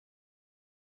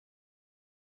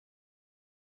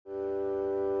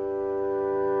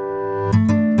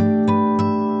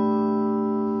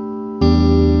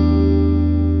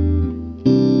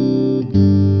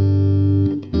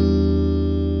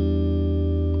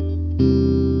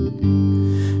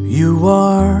You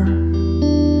are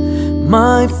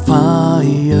my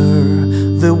fire,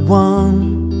 the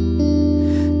one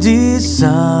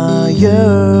desire,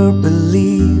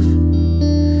 believe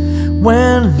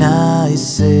when I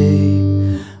say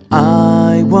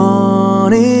I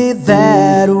want it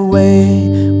that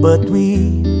way. But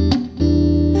we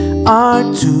are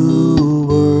two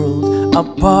worlds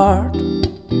apart,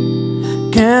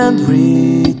 can't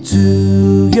reach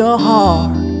to your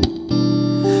heart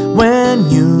when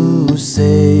you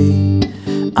say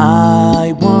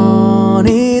I want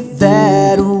it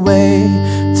that way.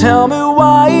 Tell me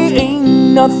why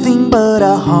ain't nothing but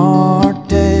a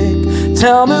heartache.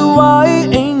 Tell me why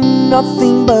ain't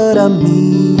nothing but a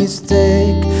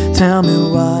mistake. Tell me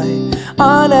why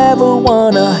I never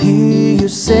wanna hear you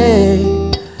say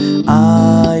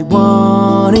I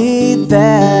want it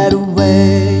that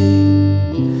way.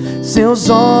 Seus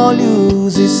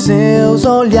olhos e seus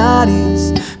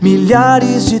olhares,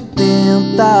 milhares de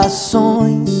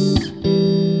tentações.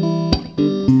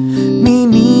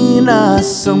 Meninas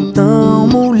são tão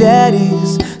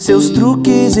mulheres, seus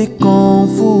truques e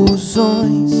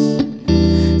confusões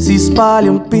se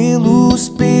espalham pelos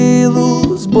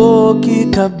pelos, boca e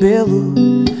cabelo,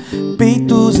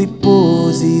 peitos e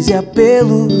poses e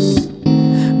apelos.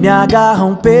 Me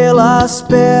agarram pelas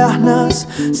pernas,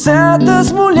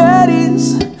 certas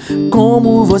mulheres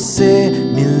como você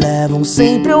me levam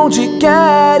sempre onde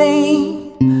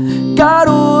querem.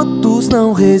 Garotos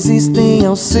não resistem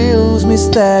aos seus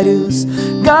mistérios,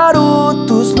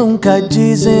 garotos nunca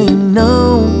dizem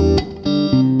não.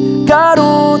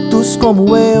 Garotos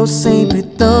como eu, sempre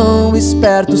tão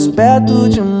espertos perto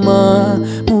de uma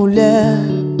mulher.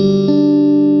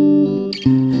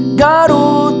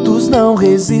 Garotos não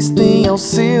resistem aos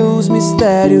seus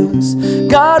mistérios,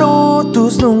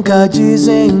 garotos nunca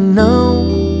dizem não.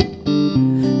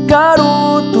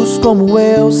 Garotos como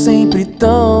eu, sempre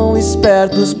tão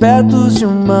espertos perto de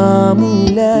uma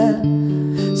mulher.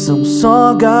 São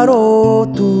só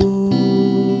garotos.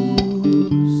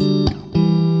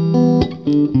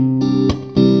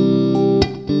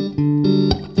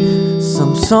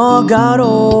 São só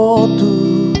garotos.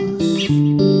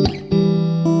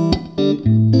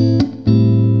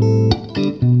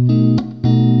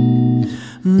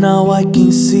 Now I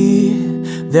can see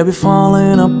that we're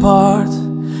falling apart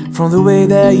from the way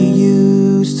that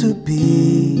you used to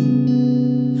be.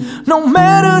 No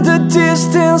matter the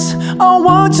distance, I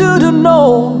want you to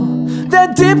know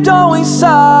that deep down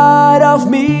inside of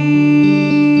me.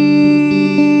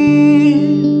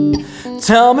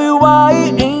 Tell me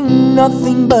why ain't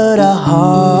nothing but a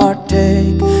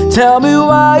heartache. Tell me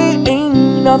why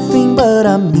ain't nothing but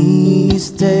a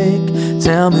mistake.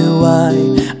 Tell me why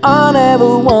I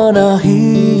never wanna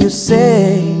hear you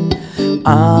say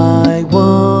I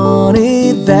want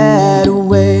it that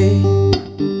way.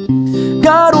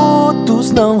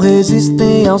 Garotos não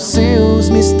resistem aos seus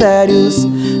mistérios,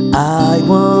 I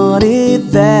want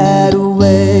it that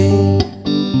way.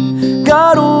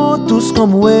 Garotos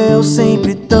como eu,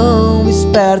 sempre tão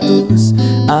espertos,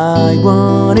 I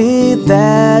want it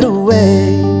that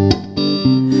way.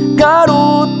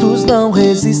 Garotos não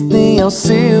resistem aos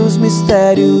seus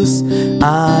mistérios,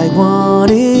 I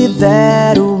want it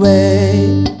that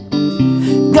way.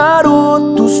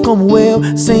 Garotos como eu,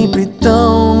 sempre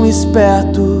tão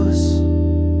espertos,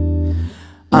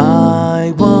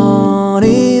 I want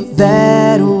it that way.